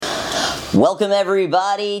Welcome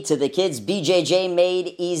everybody to the Kids BJJ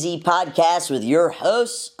Made Easy podcast with your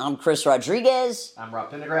hosts. I'm Chris Rodriguez. I'm Rob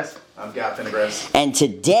Pendergrass. I'm Guy Pendergrass. And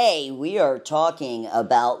today we are talking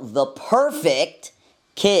about the perfect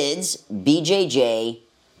Kids BJJ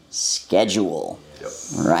schedule. Yep.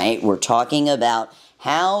 Right? We're talking about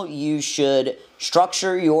how you should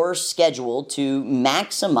structure your schedule to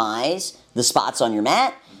maximize the spots on your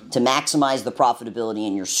mat, to maximize the profitability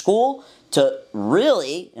in your school, to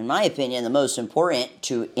really, in my opinion, the most important,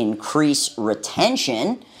 to increase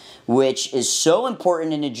retention, which is so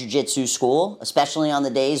important in a jiu-jitsu school, especially on the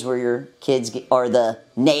days where your kids are the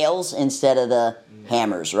nails instead of the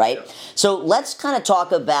hammers, right? Yeah. So let's kind of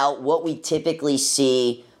talk about what we typically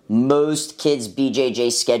see most kids'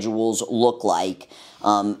 BJJ schedules look like.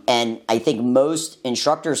 And I think most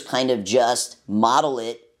instructors kind of just model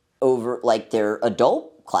it over like their adult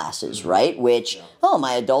classes, right? Which,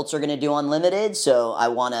 my adults are going to do unlimited, so I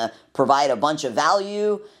want to provide a bunch of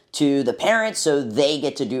value to the parents so they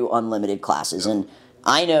get to do unlimited classes. And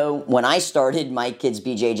I know when I started my Kids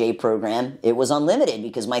BJJ program, it was unlimited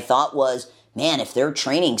because my thought was, man, if they're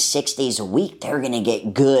training 6 days a week, they're going to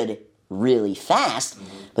get good really fast.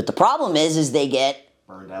 But the problem is they get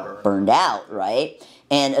burned out, right?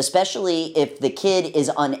 And especially if the kid is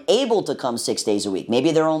unable to come 6 days a week,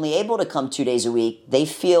 maybe they're only able to come 2 days a week, they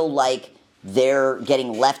feel like they're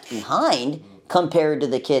getting left behind compared to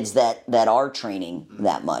the kids that are training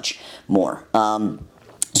that much more.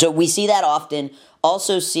 So we see that often.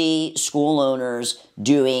 Also see school owners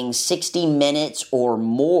doing 60 minutes or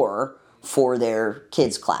more for their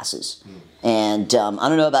kids' classes. And I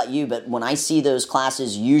don't know about you, but when I see those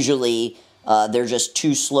classes, usually they're just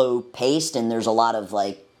too slow paced and there's a lot of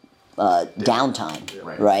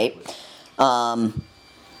downtime, right?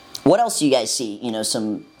 What else do you guys see,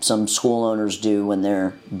 some school owners do when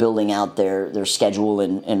they're building out their schedule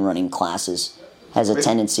and running classes? Has a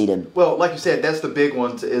tendency to... Well, like you said, that's the big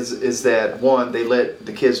one is that, one, they let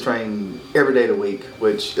the kids train every day of the week,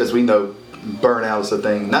 which, as we know, burnout is a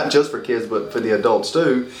thing, not just for kids, but for the adults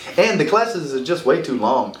too. And the classes are just way too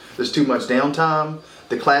long. There's too much downtime.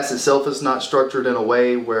 The class itself is not structured in a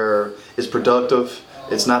way where it's productive.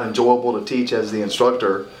 It's not enjoyable to teach as the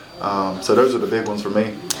instructor. So those are the big ones for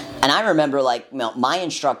me. And I remember, my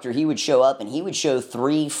instructor, he would show up and he would show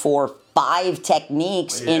 3, 4, 5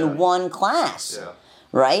 techniques in one class,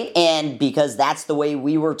 right? And because that's the way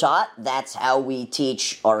we were taught, that's how we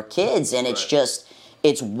teach our kids. And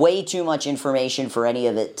it's way too much information for any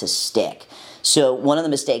of it to stick. So one of the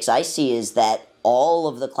mistakes I see is that all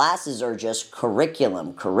of the classes are just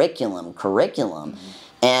curriculum.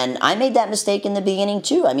 And I made that mistake in the beginning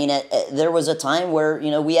too. I mean, there was a time where,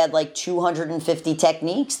 we had 250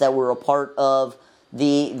 techniques that were a part of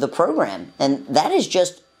the program. And that is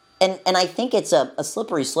just, and I think it's a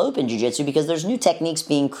slippery slope in jiu-jitsu because there's new techniques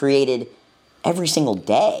being created every single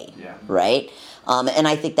day, right? And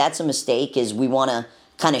I think that's a mistake is we want to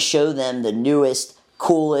kind of show them the newest,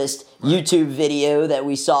 coolest YouTube video that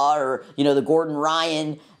we saw, or the Gordon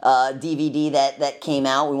Ryan DVD that came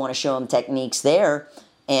out. We want to show them techniques there,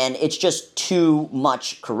 and it's just too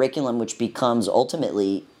much curriculum, which becomes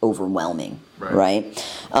ultimately overwhelming, right?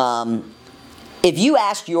 If you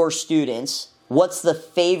ask your students what's the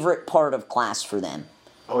favorite part of class for them,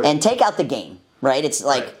 and take out the game, right? It's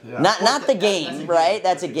not the game, right?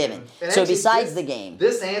 That's a given. So besides the game,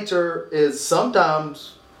 this answer is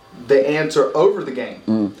sometimes the answer over the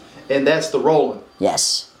game. And that's the rolling.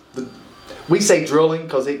 Yes. We say drilling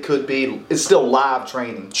because it's still live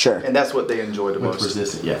training. Sure. And that's what they enjoy the most.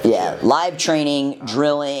 Resistant, yeah. Live training,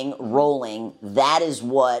 drilling, rolling, that is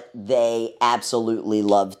what they absolutely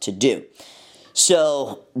love to do.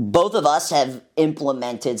 So both of us have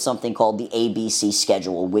implemented something called the ABC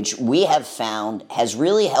schedule, which we have found has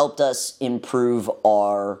really helped us improve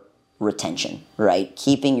our retention, right?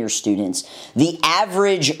 Keeping your students. The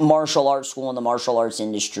average martial arts school in the martial arts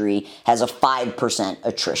industry has a 5%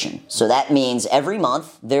 attrition. So that means every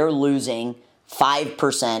month they're losing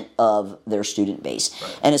 5% of their student base.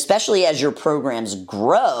 Right. And especially as your programs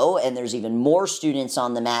grow and there's even more students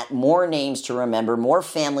on the mat, more names to remember, more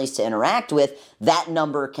families to interact with, that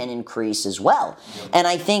number can increase as well. Yep. And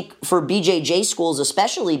I think for BJJ schools,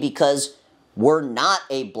 especially because we're not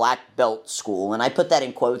a black belt school, and I put that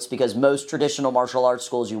in quotes because most traditional martial arts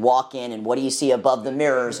schools, you walk in and what do you see above the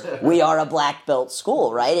mirrors? We are a black belt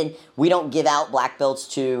school, right? And we don't give out black belts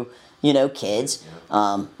to, kids.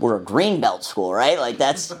 We're a green belt school, right?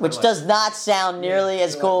 Which does not sound nearly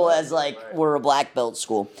as cool as we're a black belt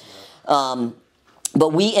school. But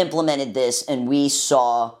we implemented this and we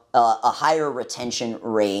saw a higher retention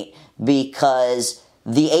rate because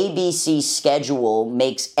the ABC schedule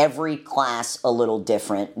makes every class a little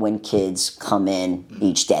different when kids come in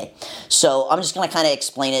each day. So I'm just going to kind of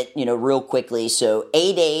explain it, real quickly. So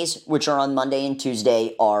A days, which are on Monday and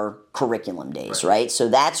Tuesday, are curriculum days, right? So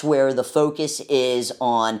that's where the focus is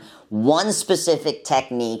on one specific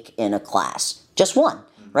technique in a class. Just one.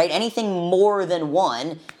 Right? Anything more than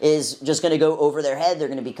one is just going to go over their head. They're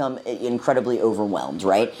going to become incredibly overwhelmed,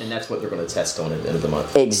 right? And that's what they're going to test on at the end of the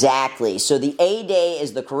month. Exactly. So the A day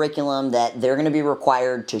is the curriculum that they're going to be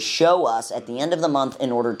required to show us at the end of the month in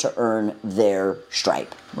order to earn their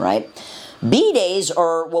stripe, right? B days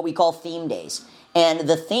are what we call theme days. And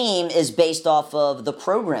the theme is based off of the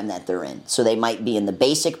program that they're in. So they might be in the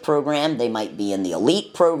basic program, they might be in the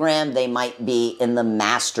elite program, they might be in the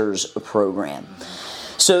master's program.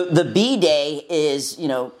 So the B day is,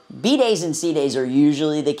 B days and C days are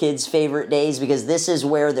usually the kids' favorite days because this is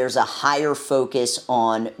where there's a higher focus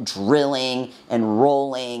on drilling and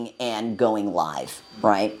rolling and going live,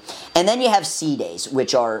 right? And then you have C days,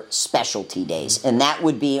 which are specialty days. And that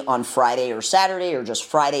would be on Friday or Saturday or just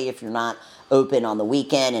Friday if you're not open on the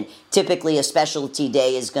weekend. And typically a specialty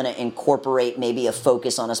day is going to incorporate maybe a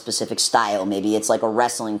focus on a specific style. Maybe it's like a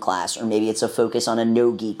wrestling class, or maybe it's a focus on a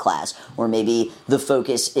no-gi class, or maybe the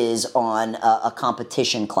focus is on a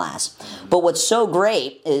competition class. But what's so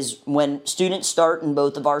great is when students start in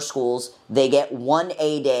both of our schools, they get one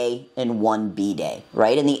A day and one B day,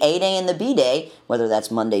 right? And the A day and the B day, whether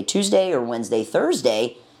that's Monday, Tuesday, or Wednesday,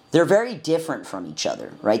 Thursday, they're very different from each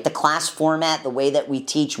other, right? The class format, the way that we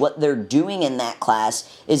teach, what they're doing in that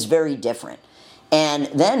class is very different. And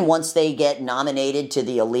then once they get nominated to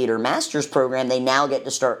the elite or master's program, they now get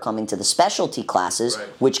to start coming to the specialty classes, right,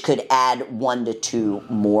 which could add 1 to 2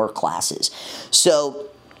 more classes. So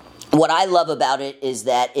what I love about it is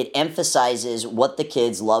that it emphasizes what the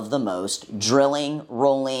kids love the most: drilling,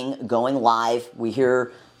 rolling, going live. We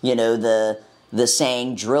hear, the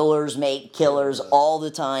saying, drillers make killers, all the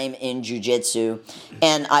time in jiu-jitsu.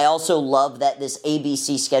 And I also love that this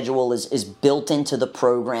ABC schedule is built into the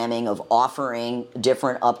programming of offering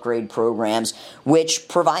different upgrade programs, which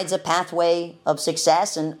provides a pathway of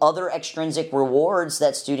success and other extrinsic rewards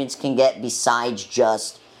that students can get besides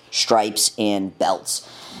just stripes and belts.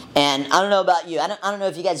 And I don't know about you. I don't know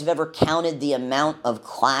if you guys have ever counted the amount of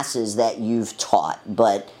classes that you've taught,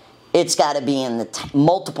 but it's got to be in the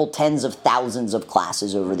multiple tens of thousands of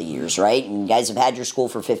classes over the years, right? And you guys have had your school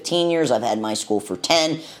for 15 years. I've had my school for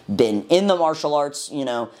 10. Been in the martial arts,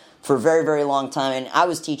 for a very, very long time. And I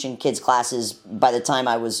was teaching kids classes by the time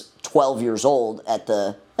I was 12 years old at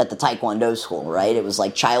the Taekwondo school, right? It was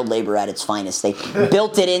like child labor at its finest. They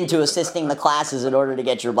built it into assisting the classes in order to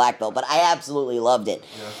get your black belt. But I absolutely loved it.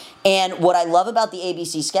 Yeah. And what I love about the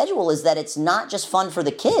ABC schedule is that it's not just fun for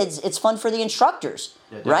the kids, it's fun for the instructors,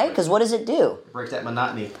 right? Because what does it do? It breaks that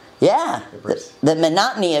monotony. Yeah, the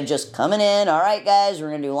monotony of just coming in, all right, guys, we're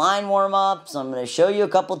going to do line warm-ups, I'm going to show you a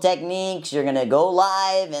couple techniques, you're going to go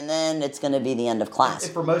live, and then it's going to be the end of class.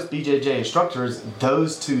 And for most BJJ instructors,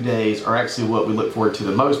 those 2 days are actually what we look forward to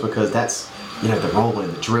the most, because that's, the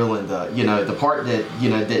rolling, the drilling, the part that,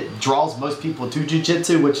 that draws most people to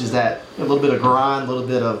jiu-jitsu, which is that a little bit of grind, a little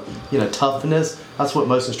bit of, toughness. That's what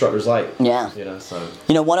most instructors like. Yeah. So.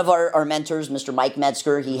 One of our mentors, Mr. Mike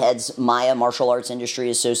Metzger, he heads Maya Martial Arts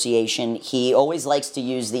Industry Association. He always likes to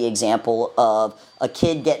use the example of a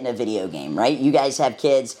kid getting a video game, right? You guys have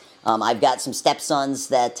kids. I've got some stepsons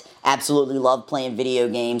that absolutely love playing video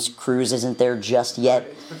games. Cruz isn't there just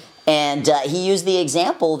yet. And he used the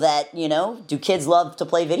example that, do kids love to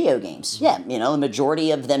play video games? Yeah, the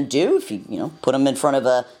majority of them do. If you, put them in front of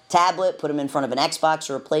a tablet, put them in front of an Xbox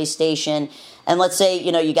or a PlayStation, and let's say,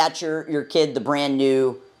 you got your kid the brand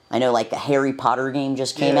new, I know like the Harry Potter game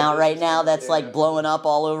just came out right now that's like blowing up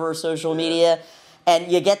all over social media.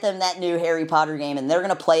 And you get them that new Harry Potter game, and they're going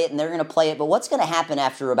to play it, but what's going to happen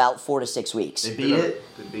after about 4 to 6 weeks? They beat it.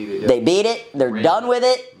 They beat it. They're done with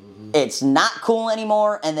it. It's not cool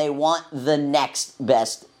anymore, and they want the next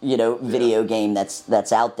best, video game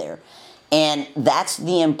that's out there. And that's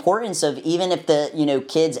the importance of, even if the,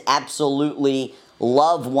 kids absolutely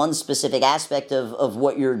love one specific aspect of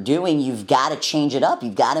what you're doing, you've got to change it up.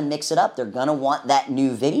 You've got to mix it up. They're going to want that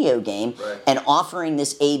new video game. Right. And offering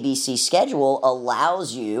this ABC schedule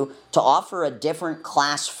allows you to offer a different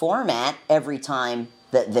class format every time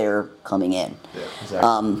that they're coming in. Yeah,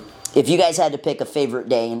 exactly. If you guys had to pick a favorite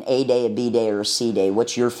day, an A day, a B day, or a C day,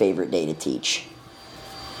 what's your favorite day to teach?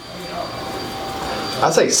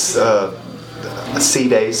 I'd say C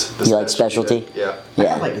days. You like specialty? Yeah.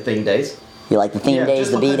 I like the theme days. You like the theme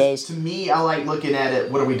days, the B days? To me, I like looking at it,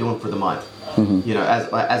 what are we doing for the month? You know,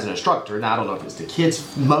 as an instructor. Now I don't know if it's the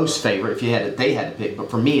kids' most favorite. If they had to pick, but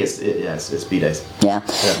for me, it's B days. Yeah.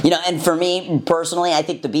 You know, and for me personally, I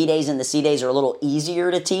think the B days and the C days are a little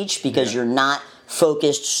easier to teach because you're not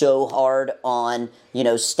focused so hard on, you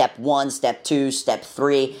know, step 1, step 2, step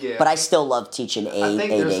 3. Yeah. But I still love teaching I think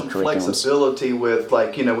there's some curriculums. flexibility with,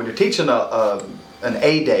 like, you know, when you're teaching an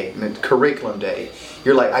A day, a curriculum day,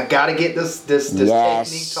 you're like, I gotta get this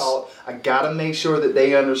technique taught. I gotta make sure that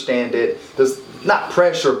they understand it. There's not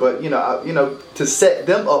pressure, but you know, to set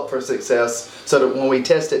them up for success, so that when we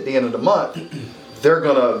test at the end of the month, they're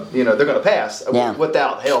gonna pass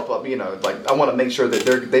without help. You know, like I want to make sure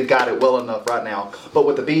that they've got it well enough right now. But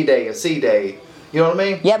with the B day and C day, you know what I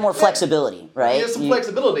mean? You have more flexibility, right? There's some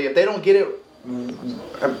flexibility. If they don't get it,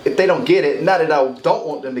 not that I don't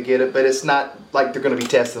want them to get it, but it's not like they're going to be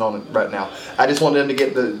tested on it right now. I just want them to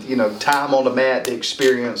get the time on the mat, the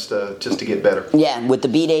experience just to get better. Yeah, with the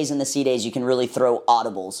B days and the C days, you can really throw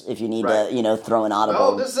audibles if you need to throw an audible.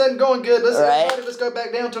 Oh, this isn't going good. Let's go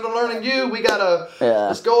back down to the learning you. We gotta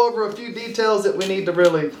let's go over a few details that we need to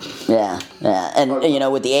really. Yeah, and you know,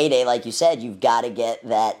 with the A day, like you said, you've got to get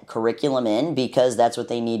that curriculum in because that's what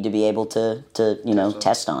they need to be able to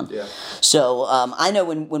test on. Yeah. So I know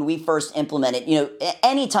when we first implemented,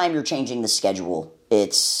 anytime you're changing the schedule,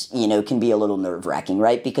 it's, can be a little nerve-wracking,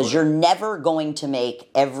 right? Because you're never going to make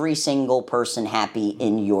every single person happy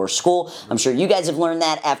in your school. I'm sure you guys have learned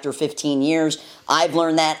that after 15 years. I've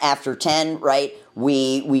learned that after 10, right?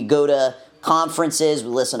 We go to conferences, we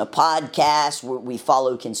listen to podcasts, we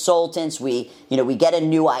follow consultants, we get a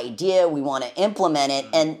new idea, we want to implement it,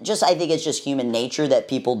 and I think it's just human nature that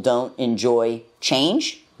people don't enjoy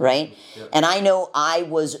change. Right? Yep. And I know I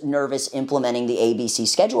was nervous implementing the ABC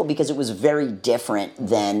schedule because it was very different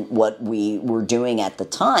than what we were doing at the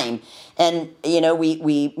time. And,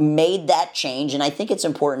 we made that change. And I think it's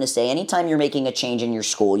important to say anytime you're making a change in your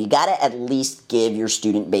school, you got to at least give your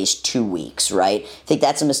student base 2 weeks, right? I think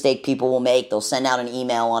that's a mistake people will make. They'll send out an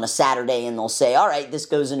email on a Saturday and they'll say, all right, this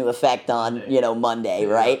goes into effect on, Monday,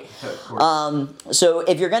 right? So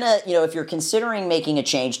if you're going to, if you're considering making a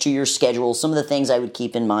change to your schedule, some of the things I would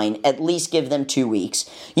keep in mind, at least give them 2 weeks.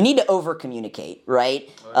 You need to over-communicate, right?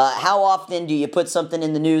 How often do you put something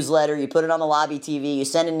in the newsletter, you put it on the lobby TV, you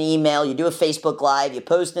send an email, you do a Facebook Live, you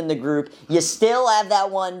post in the group, you still have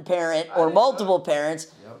that one parent or multiple parents,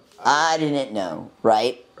 I didn't know,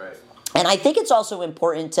 right? Right. And I think it's also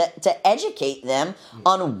important to educate them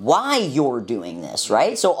on why you're doing this,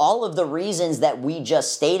 right? So all of the reasons that we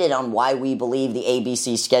just stated on why we believe the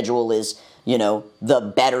ABC schedule is,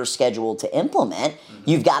 the better schedule to implement,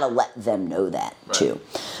 you've got to let them know that too.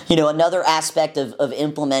 Another aspect of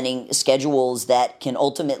implementing schedules that can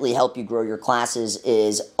ultimately help you grow your classes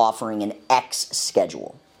is offering an X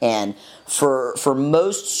schedule. And for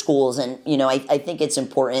most schools, and I think it's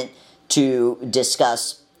important to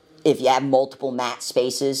discuss, if you have multiple mat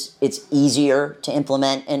spaces, it's easier to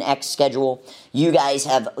implement an X schedule. You guys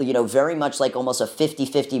have, very much like almost a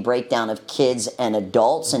 50-50 breakdown of kids and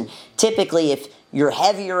adults. And typically, if you're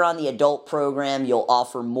heavier on the adult program, you'll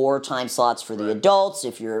offer more time slots for the adults.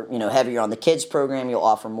 If you're, heavier on the kids program, you'll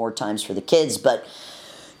offer more times for the kids. But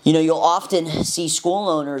you'll often see school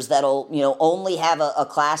owners that'll, only have a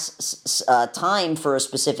class time for a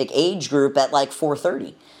specific age group at like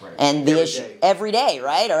 4:30. Right. And every day,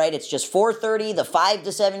 right? All right, it's just 4:30, the 5 to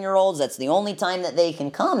 7-year-olds, that's the only time that they can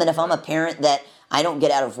come. And if I'm a parent that I don't get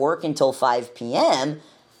out of work until 5 p.m.,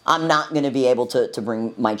 I'm not going to be able to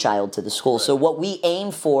bring my child to the school. Right. So what we aim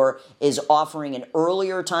for is offering an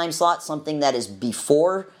earlier time slot, something that is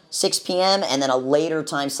before 6 p.m., and then a later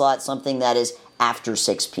time slot, something that is after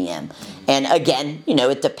 6 p.m. And again,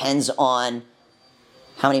 it depends on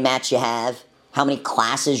how many mats you have, how many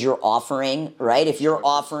classes you're offering, right? If you're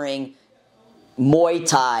offering Muay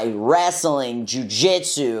Thai, wrestling,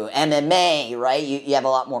 Jiu-Jitsu, MMA, right? You have a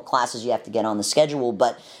lot more classes you have to get on the schedule,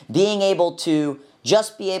 but being able to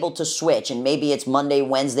just be able to switch, and maybe it's Monday,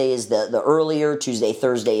 Wednesday is the earlier, Tuesday,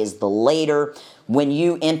 Thursday is the later. When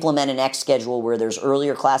you implement an X schedule where there's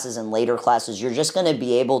earlier classes and later classes, you're just going to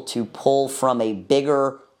be able to pull from a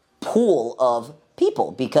bigger pool of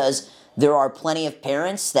people because there are plenty of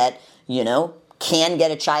parents that, can get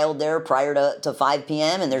a child there prior to 5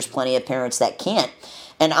 p.m., and there's plenty of parents that can't.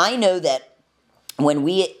 And I know that when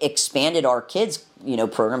we expanded our kids,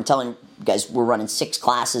 program, I'm telling you guys, we're running 6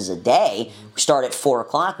 classes a day. We start at 4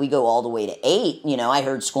 o'clock. We go all the way to 8. I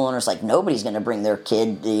heard school owners like, nobody's going to bring their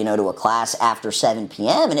kid, to a class after 7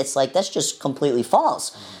 p.m. And it's like, that's just completely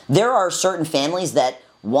false. There are certain families that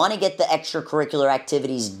want to get the extracurricular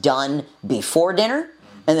activities done before dinner.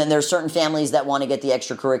 And then there are certain families that want to get the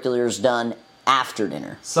extracurriculars done after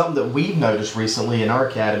dinner. Something that we've noticed recently in our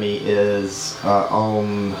academy is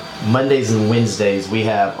on Mondays and Wednesdays we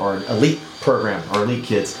have our elite program, our elite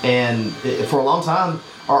kids, and for a long time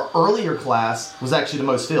our earlier class was actually the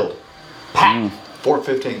most filled, packed.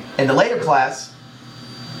 4:15. And the later class,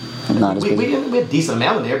 Not as we busy. had a decent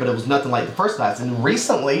amount in there, but it was nothing like the first class. And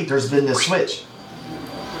recently there's been this switch.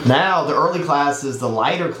 Now the early class is the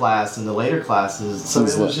lighter class and the later classes. So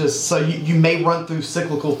it was just, so you may run through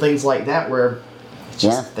cyclical things like that where it's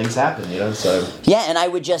just things happen, you know. So yeah, and I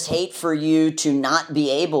would just hate for you to not be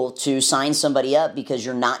able to sign somebody up because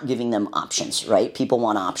you're not giving them options, right? People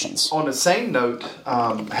want options. On the same note,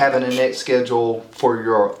 having a next schedule for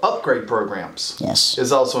your upgrade programs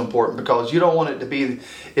is also important, because you don't want it to be,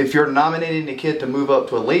 if you're nominating a kid to move up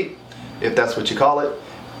to elite, if that's what you call it,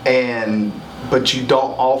 but you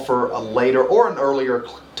don't offer a later or an earlier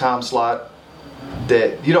time slot,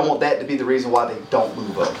 that you don't want that to be the reason why they don't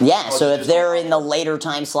move up. Yeah, so if they're in the later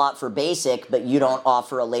time slot for basic, but you don't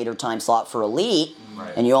offer a later time slot for elite,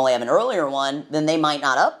 and you only have an earlier one, then they might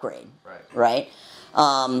not upgrade, right?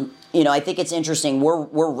 You know, I think it's interesting.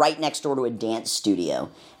 We're right next door to a dance studio,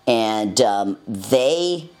 and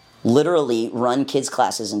they literally run kids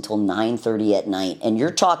classes until 9:30 at night, and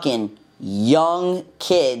you're talking young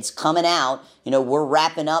kids coming out. You know, we're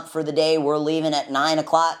wrapping up for the day. We're leaving at 9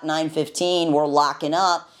 o'clock, 9:15. We're locking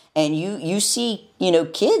up. And you see, you know,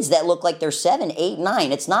 kids that look like they're 7, 8,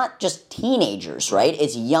 9. It's not just teenagers, right?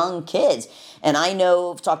 It's young kids. And I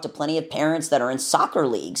know, I've talked to plenty of parents that are in soccer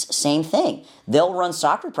leagues. Same thing. They'll run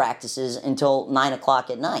soccer practices until 9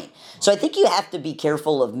 o'clock at night. So I think you have to be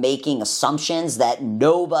careful of making assumptions that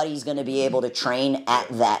nobody's going to be able to train at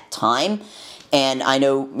that time. And I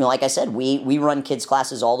know, you know, like I said, we run kids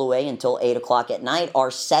classes all the way until 8 o'clock at night. Our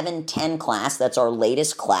 7:10 class, that's our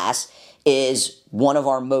latest class, is one of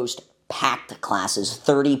our most packed classes,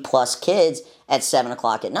 30 plus kids at 7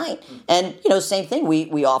 o'clock at night. And, you know, same thing,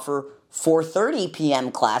 we offer 4:30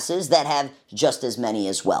 p.m. classes that have just as many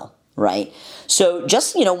as well, right? So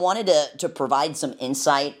just, you know, wanted to provide some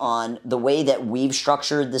insight on the way that we've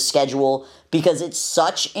structured the schedule, because it's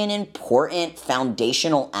such an important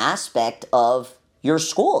foundational aspect of your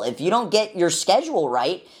school. If you don't get your schedule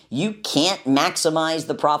right, you can't maximize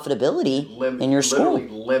the profitability in your school.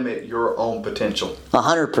 Literally limit your own potential.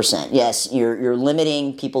 100%. Yes, you're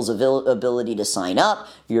limiting people's ability to sign up.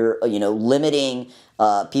 You're limiting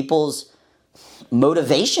people's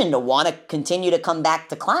motivation to want to continue to come back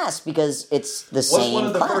to class because it's the same class. What's one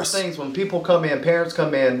of the first things when people come in, parents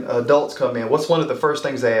come in, adults come in, what's one of the first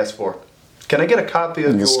things they ask for? Can I get a copy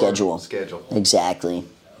of your schedule? Exactly.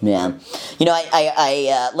 Yeah. You know,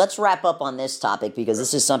 I let's wrap up on this topic because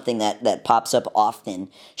this is something that pops up often.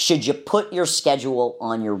 Should you put your schedule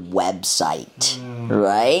on your website?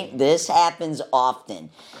 Right? This happens often.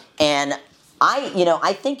 And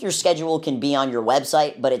I think your schedule can be on your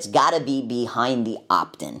website, but it's got to be behind the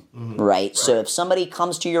opt-in, right? So if somebody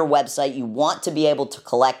comes to your website, you want to be able to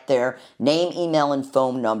collect their name, email, and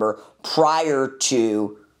phone number prior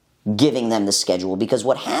to giving them the schedule, because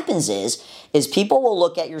what happens is people will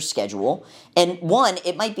look at your schedule, and one,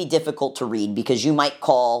 it might be difficult to read because you might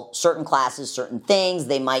call certain classes certain things.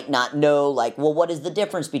 They might not know, like, well, what is the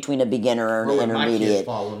difference between a beginner and an intermediate? My kids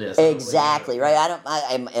follow this. Exactly, right?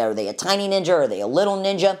 Are they a tiny ninja? Are they a little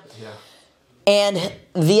ninja? Yeah. And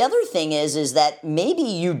the other thing is that maybe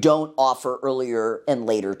you don't offer earlier and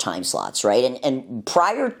later time slots, right? And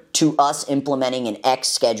prior to us implementing an X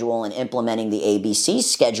schedule and implementing the ABC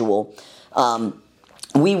schedule,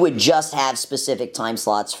 we would just have specific time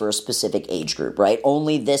slots for a specific age group, right?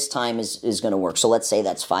 Only this time is going to work. So let's say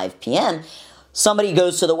that's 5 p.m. Somebody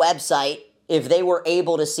goes to the website. If they were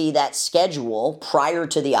able to see that schedule prior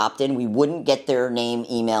to the opt-in, we wouldn't get their name,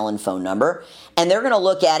 email, and phone number. And they're going to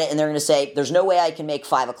look at it and they're going to say, there's no way I can make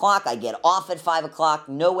 5 o'clock. I get off at 5 o'clock.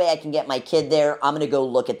 No way I can get my kid there. I'm going to go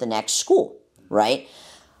look at the next school, right?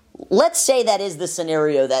 Let's say that is the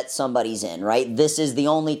scenario that somebody's in, right? This is the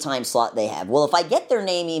only time slot they have. Well, if I get their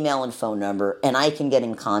name, email, and phone number, and I can get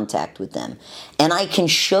in contact with them, and I can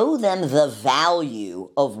show them the value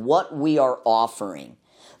of what we are offering,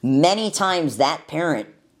 many times that parent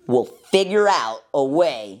will figure out a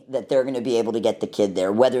way that they're going to be able to get the kid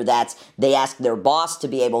there, whether that's they ask their boss to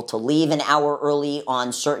be able to leave an hour early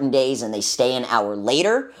on certain days and they stay an hour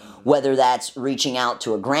later, whether that's reaching out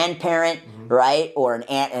to a grandparent, right, or an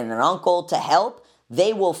aunt and an uncle to help.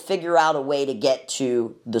 They will figure out a way to get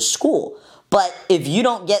to the school. But if you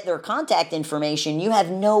don't get their contact information, you have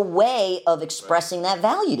no way of expressing that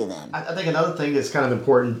value to them. I think another thing that's kind of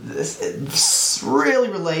important, it's really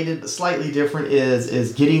related but slightly different,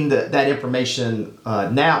 is getting that information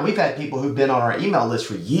now. We've had people who've been on our email list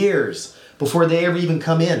for years, before they ever even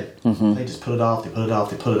come in. They just put it off, they put it off,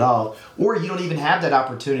 they put it off. Or you don't even have that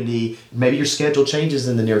opportunity. Maybe your schedule changes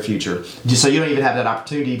in the near future. So you don't even have that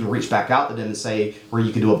opportunity to reach back out to them and say, where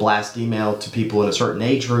you can do a blast email to people in a certain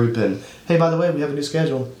age group and, hey, by the way, we have a new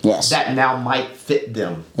schedule. Yes. That now might fit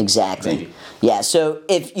them. Exactly. Maybe. Yeah, so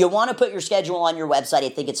if you want to put your schedule on your website, I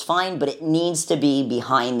think it's fine, but it needs to be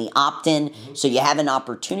behind the opt-in so you have an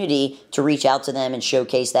opportunity to reach out to them and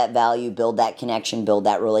showcase that value, build that connection, build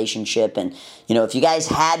that relationship. And, if you guys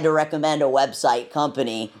had to recommend a website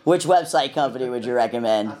company, which website company would you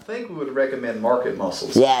recommend? I think we would recommend Market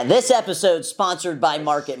Muscles. Yeah, this episode's sponsored by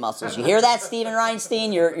Market Muscles. You hear that, Steven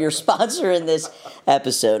Reinstein? You're sponsoring this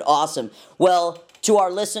episode. Awesome. Well, to our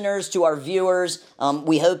listeners, to our viewers,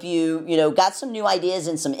 we hope you got some new ideas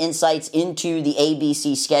and some insights into the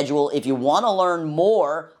ABC schedule. If you want to learn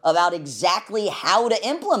more about exactly how to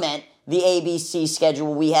implement the ABC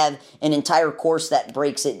schedule, we have an entire course that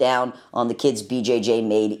breaks it down on the Kids BJJ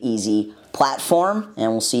Made Easy platform.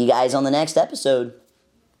 And we'll see you guys on the next episode.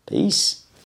 Peace.